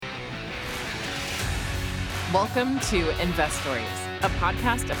Welcome to Invest Stories, a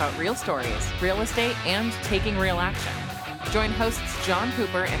podcast about real stories, real estate, and taking real action. Join hosts John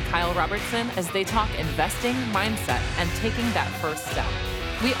Cooper and Kyle Robertson as they talk investing, mindset, and taking that first step.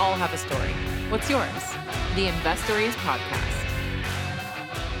 We all have a story. What's yours? The Invest Stories Podcast.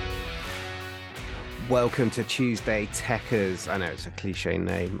 Welcome to Tuesday Techers. I know it's a cliche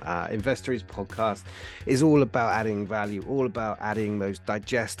name. Invest Stories Podcast is all about adding value, all about adding those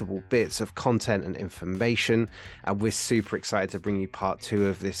digestible bits of content and information. And we're super excited to bring you part 2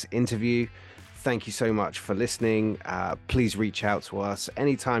 of this interview. Thank you so much for listening. Please reach out to us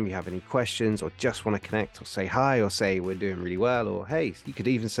anytime you have any questions or just want to connect or say hi or say we're doing really well, or hey, you could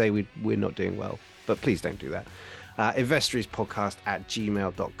even say we're not doing well, but please don't do that.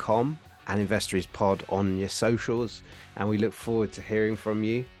 investoriespodcast@gmail.com and investorspod on your socials, and we look forward to hearing from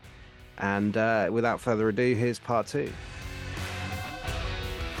you. And without further ado, here's part 2.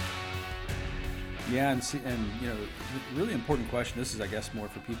 Yeah, and you know, really important question. This is, I guess, more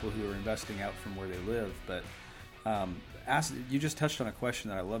for people who are investing out from where they live. But you just touched on a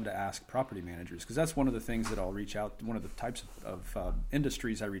question that I love to ask property managers, because that's one of the things that I'll reach out. One of the types of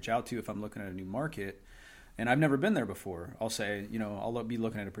industries I reach out to if I'm looking at a new market, and I've never been there before. I'll say, you know, I'll be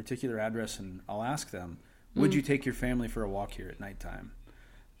looking at a particular address, and I'll ask them, "Would you take your family for a walk here at nighttime?"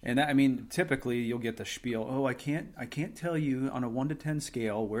 And that, I mean, typically you'll get the spiel, "Oh, I can't tell you on a 1 to 10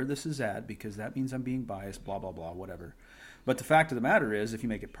 scale where this is at because that means I'm being biased, blah, blah, blah, whatever." But the fact of the matter is, if you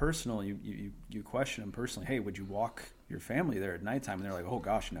make it personal, you question them personally, "Hey, would you walk your family there at nighttime?" And they're like, "Oh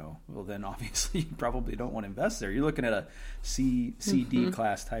gosh, no." Well, then obviously you probably don't want to invest there. You're looking at a D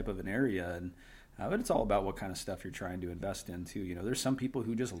class type of an area, and but it's all about what kind of stuff you're trying to invest in too. You know, there's some people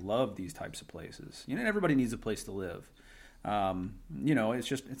who just love these types of places. You know, everybody needs a place to live. You know,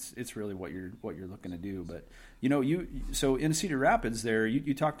 it's really what you're looking to do. But you know, so in Cedar Rapids there,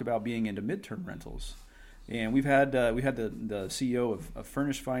 you talked about being into midterm rentals, and we had the CEO of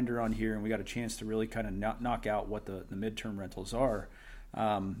Furnish Finder on here, and we got a chance to really kind of knock out what the midterm rentals are.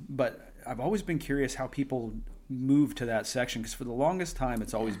 But I've always been curious how people move to that section, because for the longest time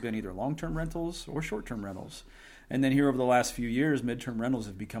it's always been either long-term rentals or short-term rentals. And then here over the last few years, midterm rentals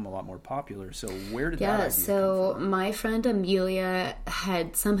have become a lot more popular. So where did that idea come from? My friend Amelia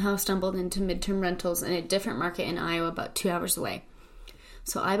had somehow stumbled into midterm rentals in a different market in Iowa about 2 hours away.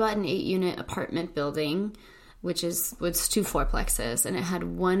 So I bought an 8-unit apartment building, which was 2 fourplexes, and it had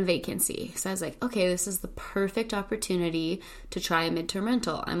 1 vacancy. So I was like, okay, this is the perfect opportunity to try a midterm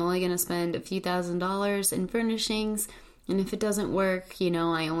rental. I'm only going to spend a few $1,000s in furnishings, and if it doesn't work, you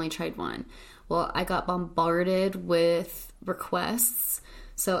know, I only tried 1. Well, I got bombarded with requests.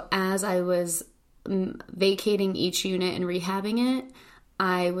 So as I was vacating each unit and rehabbing it,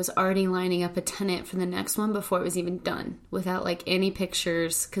 I was already lining up a tenant for the next one before it was even done, without like any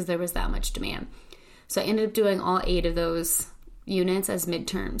pictures, because there was that much demand. So I ended up doing all 8 of those units as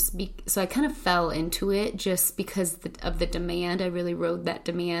midterms. So I kind of fell into it just because of the demand. I really rode that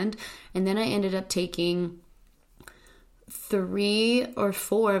demand. And then I ended up taking 3 or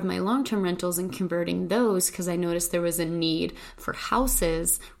 4 of my long-term rentals and converting those, because I noticed there was a need for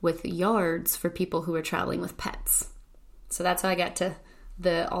houses with yards for people who were traveling with pets. So that's how I got to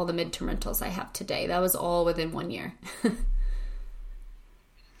all the midterm rentals I have today. That was all within 1 year.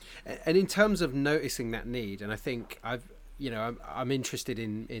 And in terms of noticing that need, and I think I'm interested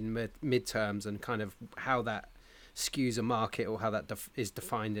in midterms and kind of how that skews a market, or how that is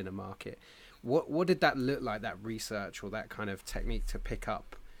defined in a market. What did that look like, that research or that kind of technique to pick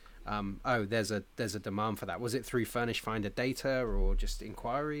up? There's a demand for that. Was it through Furnish Finder data or just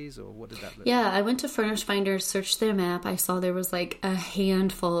inquiries, or what did that look like? Yeah, I went to Furnish Finder, searched their map. I saw there was like a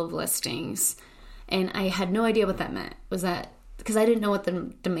handful of listings, and I had no idea what that meant. Was that because I didn't know what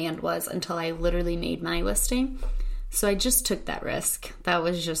the demand was until I literally made my listing. So I just took that risk. That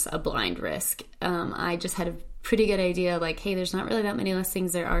was just a blind risk. I just had a pretty good idea, like, hey, there's not really that many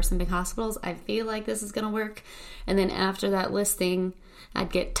listings. There are some big hospitals. I feel like this is going to work. And then after that listing,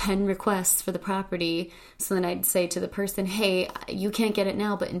 I'd get 10 requests for the property. So then I'd say to the person, hey, you can't get it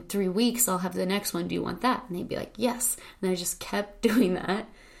now, but in 3 weeks, I'll have the next one. Do you want that? And they'd be like, yes. And I just kept doing that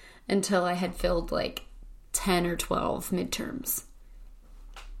until I had filled like 10 or 12 midterms.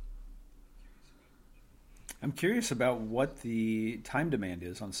 I'm curious about what the time demand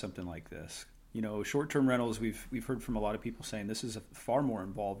is on something like this. You know, short-term rentals, we've heard from a lot of people saying this is far more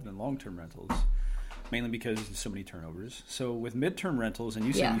involved than long-term rentals, mainly because there's so many turnovers. So with midterm rentals, and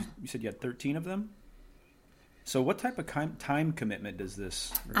you said you had 13 of them? So what type of time commitment does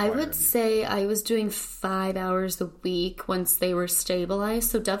this require? I would say I was doing 5 hours a week once they were stabilized.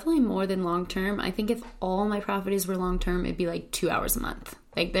 So definitely more than long term. I think if all my properties were long term, it'd be like 2 hours a month.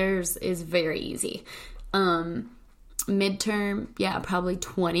 Like theirs is very easy. Midterm, yeah, probably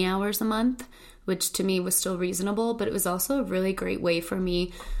 20 hours a month, which to me was still reasonable, but it was also a really great way for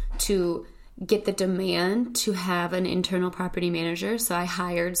me to get the demand to have an internal property manager. So I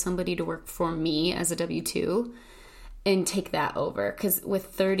hired somebody to work for me as a W-2 and take that over. Because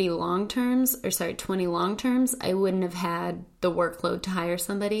with 20 long terms, I wouldn't have had the workload to hire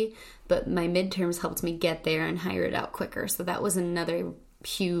somebody, but my midterms helped me get there and hire it out quicker. So that was another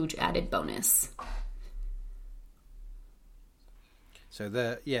huge added bonus. So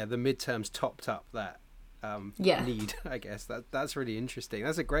the midterms topped up that need, I guess. That's really interesting.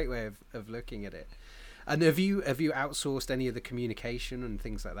 That's a great way of looking at it. And have you outsourced any of the communication and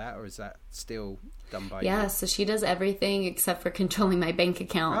things like that, or is that still done by you? Yeah, so she does everything except for controlling my bank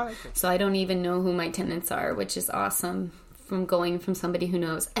account. Oh, okay. So I don't even know who my tenants are, which is awesome. From going from somebody who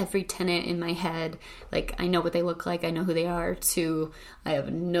knows every tenant in my head, like I know what they look like, I know who they are, to I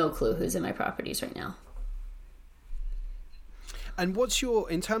have no clue who's in my properties right now. And what's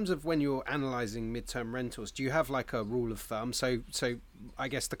in terms of when you're analyzing midterm rentals, do you have like a rule of thumb? So I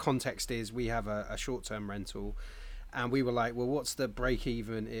guess the context is we have a short-term rental, and we were like, well, what's the break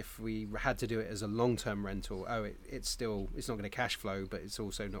even if we had to do it as a long-term rental? Oh, it's not going to cash flow, but it's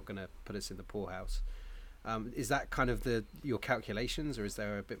also not going to put us in the poorhouse. Is that kind of your calculations, or is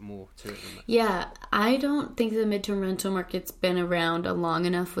there a bit more to it than that? Yeah, I don't think the midterm rental market's been around long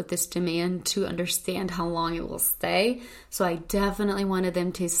enough with this demand to understand how long it will stay. So I definitely wanted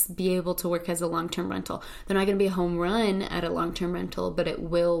them to be able to work as a long-term rental. They're not going to be a home run at a long-term rental, but it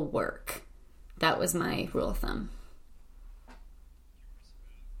will work. That was my rule of thumb.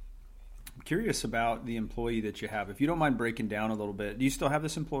 I'm curious about the employee that you have. If you don't mind breaking down a little bit, do you still have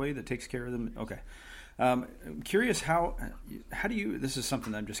this employee that takes care of them? Okay. I'm curious how do you, this is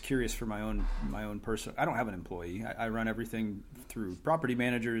something that I'm just curious for my own person. I don't have an employee. I run everything through property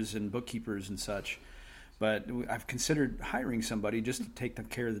managers and bookkeepers and such, but I've considered hiring somebody just to take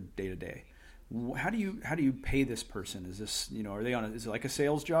care of the day to day. How do you pay this person? Is this, are they is it like a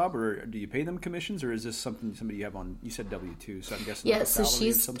sales job, or do you pay them commissions, or is this somebody you have on, you said W-2, so I'm guessing like a salary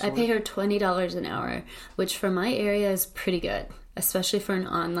of some sort? I pay her $20 an hour, which for my area is pretty good, especially for an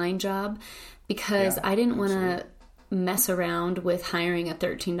online job. Because I didn't want to mess around with hiring a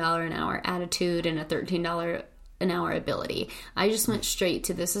 $13 an hour attitude and a $13 an hour ability. I just went straight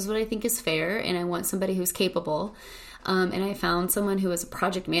to this is what I think is fair, and I want somebody who's capable. And I found someone who is a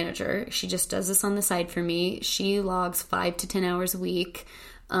project manager. She just does this on the side for me. She logs 5 to 10 hours a week.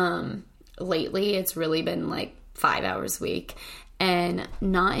 Lately, it's really been like 5 hours a week. And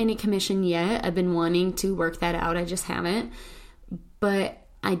not any commission yet. I've been wanting to work that out. I just haven't. But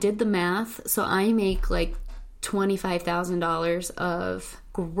I did the math, so I make like $25,000 of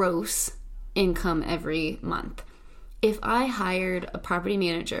gross income every month. If I hired a property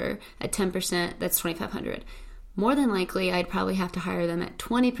manager at 10%, that's $2,500. More than likely, I'd probably have to hire them at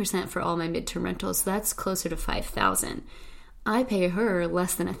 20% for all my midterm rentals, so that's closer to $5,000. I pay her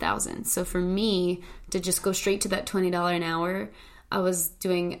less than $1,000. So for me to just go straight to that $20 an hour, I was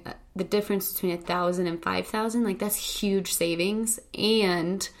doing the difference between $1,000 and $5,000. Like, that's huge savings,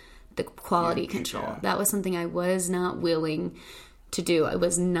 and the quality control. Yeah. That was something I was not willing to do. I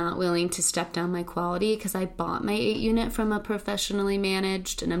was not willing to step down my quality because I bought my 8 unit from a professionally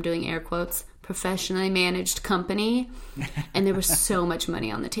managed, and I'm doing air quotes, professionally managed company, and there was so much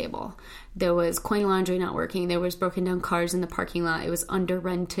money on the table. There was coin laundry not working. There was broken down cars in the parking lot. It was under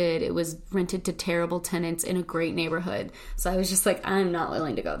rented. It was rented to terrible tenants in a great neighborhood. So I was just like, I'm not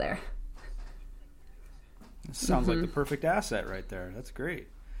willing to go there. It sounds like the perfect asset right there. That's great.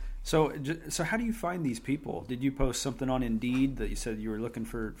 So how do you find these people? Did you post something on Indeed that you said you were looking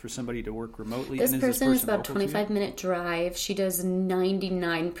for somebody to work remotely? This person is about a 25-minute drive. She does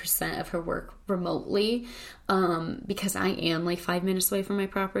 99% of her work remotely because I am like 5 minutes away from my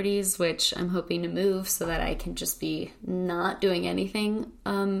properties, which I'm hoping to move so that I can just be not doing anything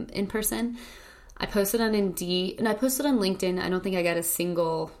in person. I posted on Indeed, and I posted on LinkedIn. I don't think I got a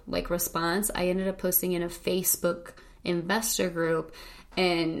single response. I ended up posting in a Facebook investor group,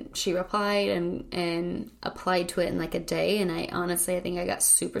 and she replied and applied to it in like a day. And I think I got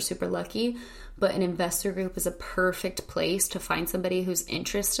super, super lucky. But an investor group is a perfect place to find somebody who's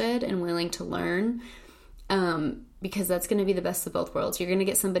interested and willing to learn, because that's going to be the best of both worlds. You're going to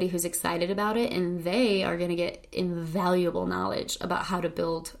get somebody who's excited about it, and they are going to get invaluable knowledge about how to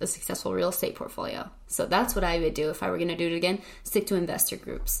build a successful real estate portfolio. So that's what I would do if I were going to do it again. Stick to investor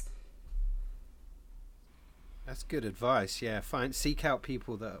groups. That's good advice. Yeah, seek out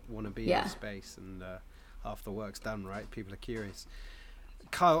people that want to be in the space, and half the work's done, right? People are curious.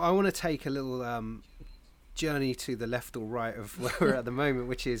 Kyle, I want to take a little journey to the left or right of where we're at the moment,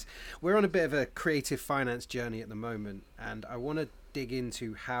 which is we're on a bit of a creative finance journey at the moment. And I want to dig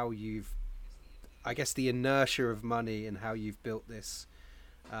into how you've, I guess, the inertia of money and how you've built this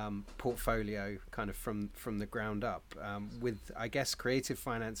portfolio kind of from the ground up with, I guess, creative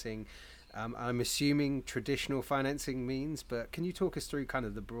financing. I'm assuming traditional financing means, but can you talk us through kind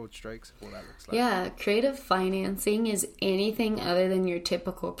of the broad strokes of what that looks like? Yeah, creative financing is anything other than your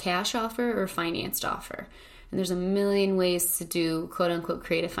typical cash offer or financed offer. And there's a million ways to do quote unquote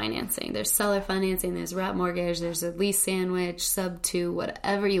creative financing. There's seller financing, there's wrap mortgage, there's a lease sandwich, sub to,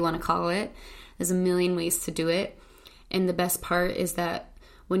 whatever you want to call it. There's a million ways to do it. And the best part is that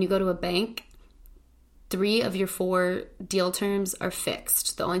when you go to a bank, 3 of your 4 deal terms are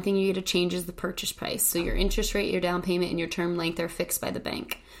fixed. The only thing you get to change is the purchase price. So your interest rate, your down payment, and your term length are fixed by the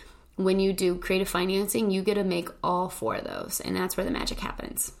bank. When you do creative financing, you get to make all 4 of those, and that's where the magic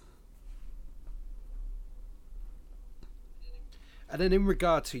happens. And then in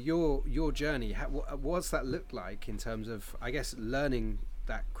regard to your journey, what's that look like in terms of, I guess, learning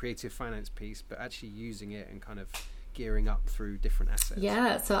that creative finance piece, but actually using it and kind of gearing up through different assets?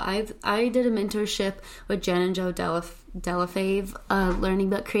 Yeah, so I did a mentorship with Jen and Joe Delafave, learning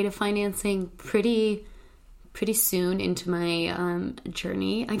about creative financing pretty soon into my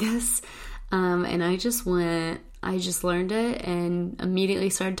journey, I guess. And I just learned it and immediately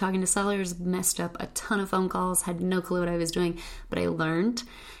started talking to sellers, messed up a ton of phone calls, had no clue what I was doing, but I learned.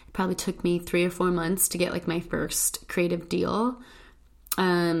 It probably took me 3 or 4 months to get like my first creative deal.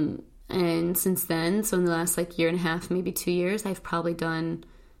 And since then, so in the last like year and a half, maybe 2 years, I've probably done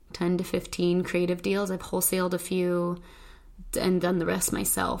 10 to 15 creative deals. I've wholesaled a few and done the rest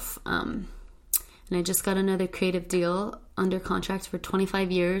myself. And I just got another creative deal under contract for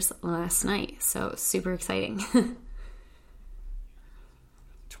 25 years last night. So super exciting.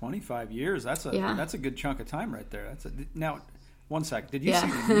 25 years. That's a good chunk of time right there. Now, one sec. Did you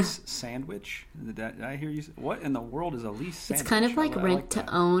say lease sandwich? Did I hear you? What in the world is a lease sandwich? It's kind of like rent to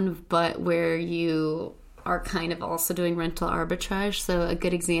own, but where you are kind of also doing rental arbitrage. So a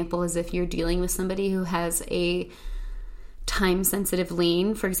good example is if you're dealing with somebody who has a time-sensitive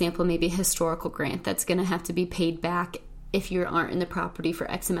lien, for example, maybe a historical grant that's going to have to be paid back if you aren't in the property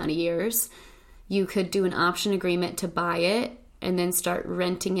for X amount of years. You could do an option agreement to buy it and then start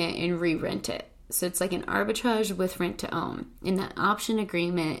renting it and re-rent it. So it's like an arbitrage with rent to own. And that option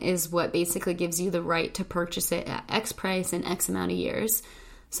agreement is what basically gives you the right to purchase it at X price in X amount of years.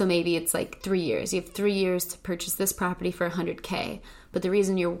 So maybe it's like 3 years. You have 3 years to purchase this property for $100K. But the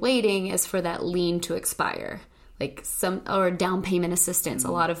reason you're waiting is for that lien to expire. Like or down payment assistance.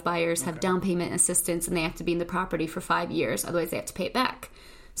 A lot of buyers have down payment assistance and they have to be in the property for 5 years. Otherwise they have to pay it back.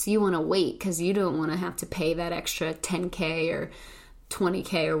 So you want to wait because you don't want to have to pay that extra $10K or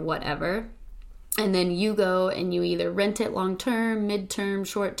 $20K or whatever. And then you go and you either rent it long-term, mid-term,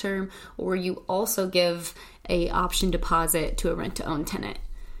 short-term, or you also give a option deposit to a rent-to-own tenant.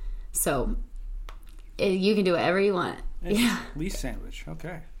 So you can do whatever you want. Lease sandwich.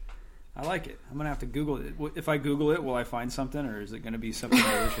 Okay. I like it. I'm going to have to Google it. If I Google it, will I find something, or is it going to be something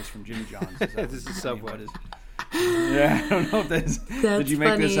delicious from Jimmy John's? This is Subway. Yeah, I don't know if that's did you make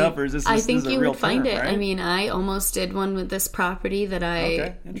funny. This up, or is this I think this you a real would find term, it. right? I mean, I almost did one with this property that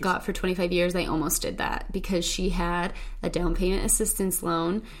I got for 25 years. I almost did that because she had a down payment assistance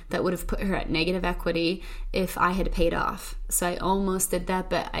loan that would have put her at negative equity if I had paid off. So I almost did that,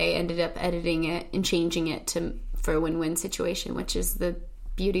 but I ended up editing it and changing it for a win-win situation, which is the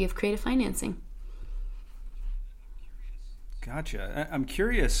beauty of creative financing. Gotcha. I'm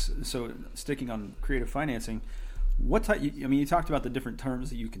curious. So sticking on creative financing, what type? I mean, you talked about the different terms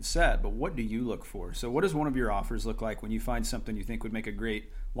that you can set, but what do you look for? So what does one of your offers look like when you find something you think would make a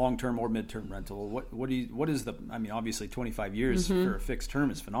great long-term or mid-term rental? What is the? I mean, obviously 25 years for a fixed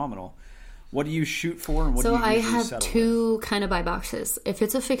term is phenomenal. What do you shoot for, and what do you usually settle with? So I have two kind of buy boxes. If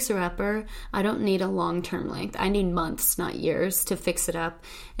it's a fixer-upper, I don't need a long-term length. I need months, not years, to fix it up.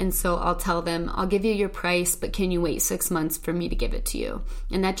 And so I'll tell them, I'll give you your price, but can you wait 6 months for me to give it to you?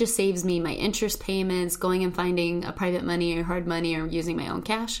 And that just saves me my interest payments, going and finding a private money or hard money or using my own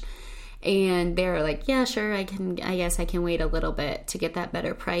cash. And they're like, yeah, sure, I guess I can wait a little bit to get that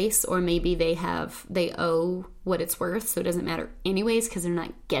better price. Or maybe they owe what it's worth, so it doesn't matter anyways because they're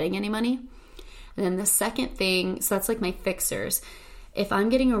not getting any money. And then the second thing, so that's like my fixers. If I'm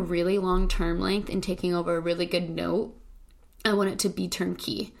getting a really long term length and taking over a really good note, I want it to be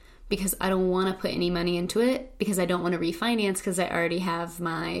turnkey because I don't want to put any money into it because I don't want to refinance because I already have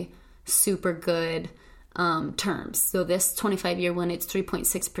my super good terms. So this 25-year one, it's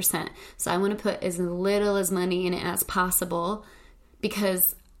 3.6%. So I want to put as little as money in it as possible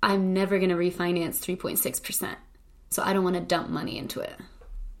because I'm never going to refinance 3.6%. So I don't want to dump money into it.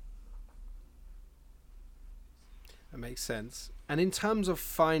 That makes sense. And in terms of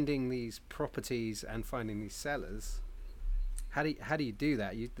finding these properties and finding these sellers, how do you do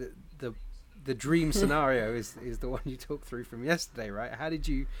that? The dream scenario is the one you talked through from yesterday, right? How did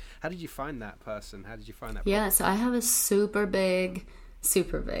you find that person? How did you find that Yeah, property? so I have a super big,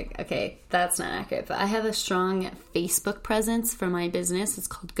 okay, that's not accurate, but I have a strong Facebook presence for my business. It's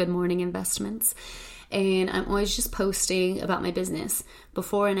called Good Morning Investments. And I'm always just posting about my business,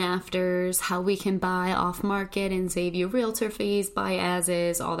 before and afters, how we can buy off market and save you realtor fees, buy as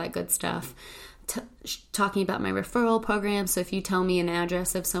is, all that good stuff. Talking about my referral program. So if you tell me an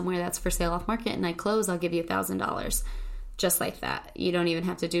address of somewhere that's for sale off market and I close, I'll give you $1,000. Just like that. You don't even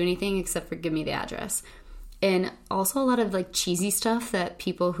have to do anything except for give me the address. And also a lot of like cheesy stuff that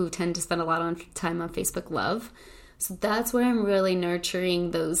people who tend to spend a lot of time on Facebook love. So that's where I'm really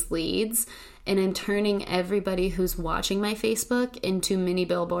nurturing those leads. And I'm turning everybody who's watching my Facebook into mini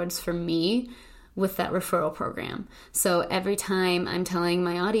billboards for me with that referral program. So every time I'm telling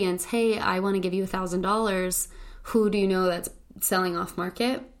my audience, hey, I want to give you $1,000, who do you know that's selling off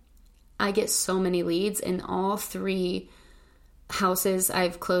market? I get so many leads, and all 3 houses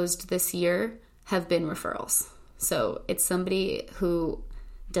I've closed this year have been referrals. So it's somebody who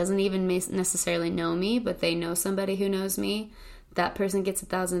doesn't even necessarily know me, but they know somebody who knows me. That person gets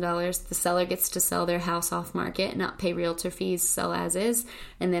 $1,000. The seller gets to sell their house off market, not pay realtor fees, sell as is,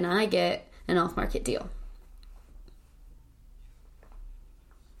 and then I get an off market deal.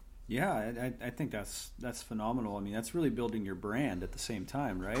 Yeah, I think that's phenomenal. I mean, that's really building your brand at the same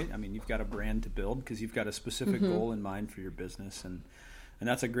time, right? I mean, you've got a brand to build because you've got a specific goal in mind for your business, and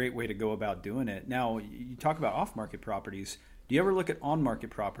that's a great way to go about doing it. Now, you talk about off-market properties. Do you ever look at on-market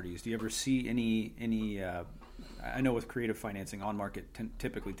properties? Do you ever see any I know with creative financing, on-market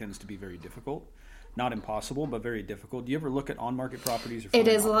typically tends to be very difficult. Not impossible, but very difficult. Do you ever look at on-market properties? It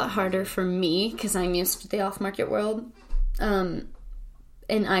is a lot harder for me because I'm used to the off-market world. And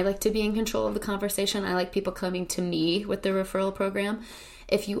I like to be in control of the conversation. I like people coming to me with the referral program.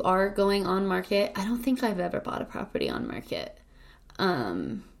 If you are going on market, I don't think I've ever bought a property on market. I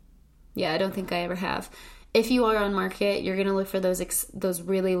don't think I ever have. If you are on market, you're going to look for those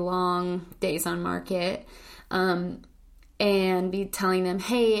really long days on market. And be telling them,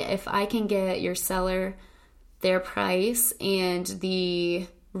 hey, if I can get your seller their price and the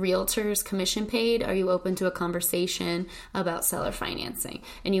realtor's commission paid, are you open to a conversation about seller financing?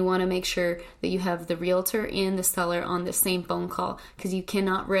 And you want to make sure that you have the realtor and the seller on the same phone call, because you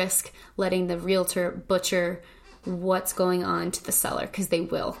cannot risk letting the realtor butcher what's going on to the seller, because they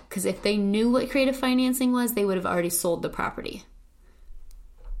will. Because if they knew what creative financing was, they would have already sold the property.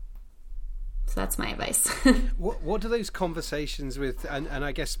 So that's my advice. What do those conversations with, and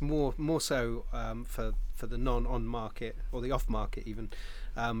I guess more so for the non-on market or the off market even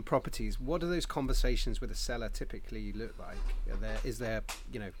properties, what do those conversations with a seller typically look like? Is there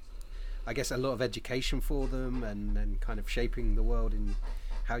I guess a lot of education for them and kind of shaping the world in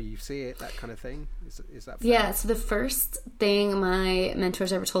how you see it, that kind of thing? Is that fair? Yeah, so the first thing my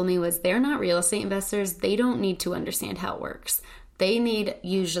mentors ever told me was they're not real estate investors. They don't need to understand how it works. They need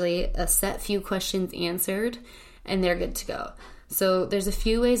usually a set few questions answered, and they're good to go. So there's a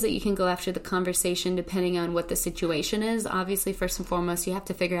few ways that you can go after the conversation depending on what the situation is. Obviously, first and foremost, you have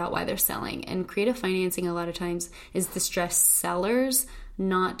to figure out why they're selling. And creative financing a lot of times is distressed sellers,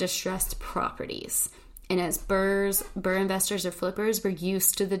 not distressed properties. And as burr investors or flippers, we're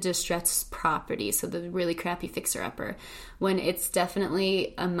used to the distressed property, so the really crappy fixer-upper, when it's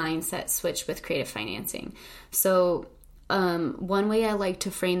definitely a mindset switch with creative financing. So one way I like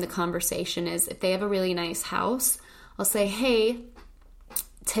to frame the conversation is if they have a really nice house, I'll say, hey,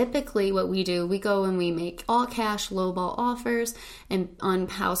 typically what we do, we go and we make all cash lowball offers and on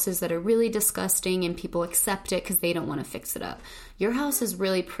houses that are really disgusting and people accept it because they don't want to fix it up. Your house is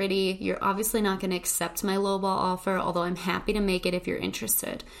really pretty. You're obviously not going to accept my lowball offer, although I'm happy to make it if you're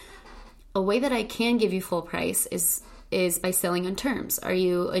interested. A way that I can give you full price is by selling on terms. Are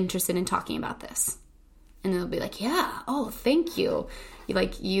you interested in talking about this? And they'll be like, yeah, oh, thank you.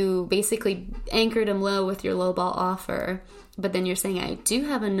 You basically anchored them low with your lowball offer, but then you're saying, I do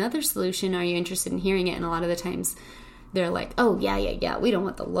have another solution. Are you interested in hearing it? And a lot of the times they're like, oh, yeah. We don't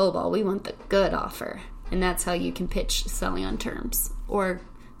want the lowball. We want the good offer. And that's how you can pitch selling on terms or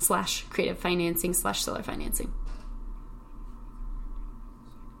 / creative financing / seller financing.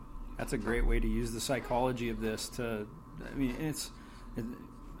 That's a great way to use the psychology of this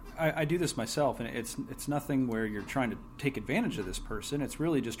I do this myself, and it's nothing where you're trying to take advantage of this person. It's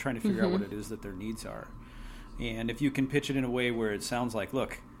really just trying to figure out what it is that their needs are. And if you can pitch it in a way where it sounds like,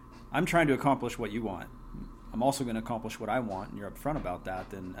 look, I'm trying to accomplish what you want, I'm also going to accomplish what I want, and you're upfront about that,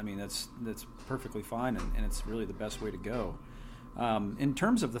 then I mean that's perfectly fine, and it's really the best way to go. In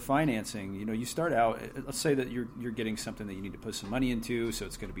terms of the financing, you start out. Let's say that you're getting something that you need to put some money into, so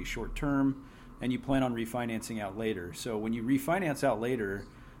it's going to be short term, and you plan on refinancing out later. So when you refinance out later,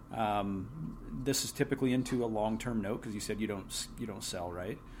 this is typically into a long term note because you said you don't sell,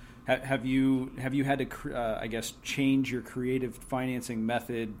 right? Have you had to change your creative financing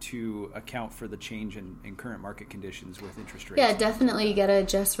method to account for the change in current market conditions with interest rates? Yeah, definitely. You got to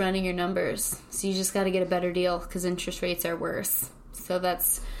adjust running your numbers. So you just got to get a better deal because interest rates are worse. So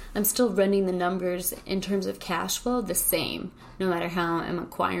I'm still running the numbers in terms of cash flow the same, no matter how I'm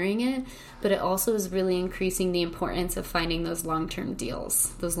acquiring it. But it also is really increasing the importance of finding those long-term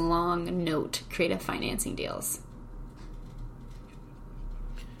deals, those long note creative financing deals.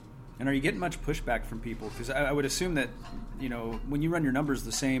 And are you getting much pushback from people? Because I would assume that, when you run your numbers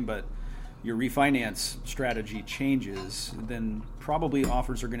the same, but your refinance strategy changes, then probably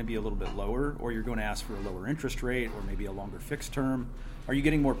offers are going to be a little bit lower, or you're going to ask for a lower interest rate, or maybe a longer fixed term. Are you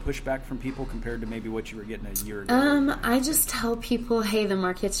getting more pushback from people compared to maybe what you were getting a year ago? I just tell people, hey, the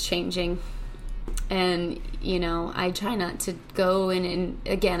market's changing. And, I try not to go and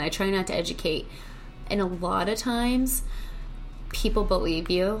again, I try not to educate. And a lot of times people believe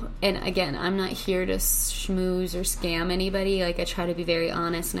you, and again, I'm not here to schmooze or scam anybody. Like, I try to be very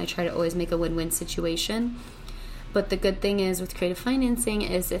honest, and I try to always make a win-win situation. But the good thing is with creative financing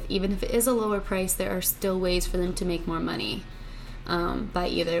is even if it is a lower price, there are still ways for them to make more money by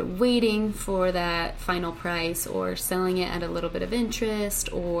either waiting for that final price or selling it at a little bit of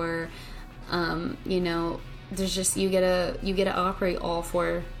interest, or there's just you get to operate all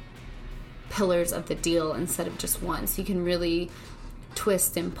four pillars of the deal instead of just one, so you can really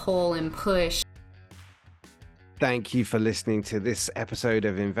twist and pull and push. Thank you for listening to this episode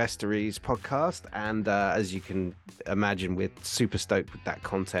of Investories podcast, and as you can imagine, we're super stoked with that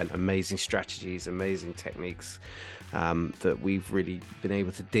content, amazing strategies, amazing techniques that we've really been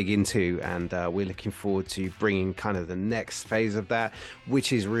able to dig into, and we're looking forward to bringing kind of the next phase of that,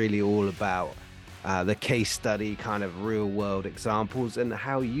 which is really all about the case study, kind of real world examples, and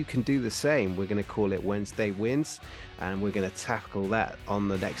how you can do the same. We're going to call it Wednesday Wins, and we're going to tackle that on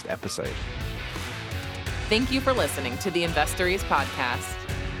the next episode. Thank you for listening to the Investories podcast.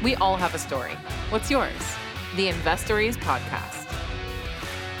 We all have a story. What's yours? The Investories podcast.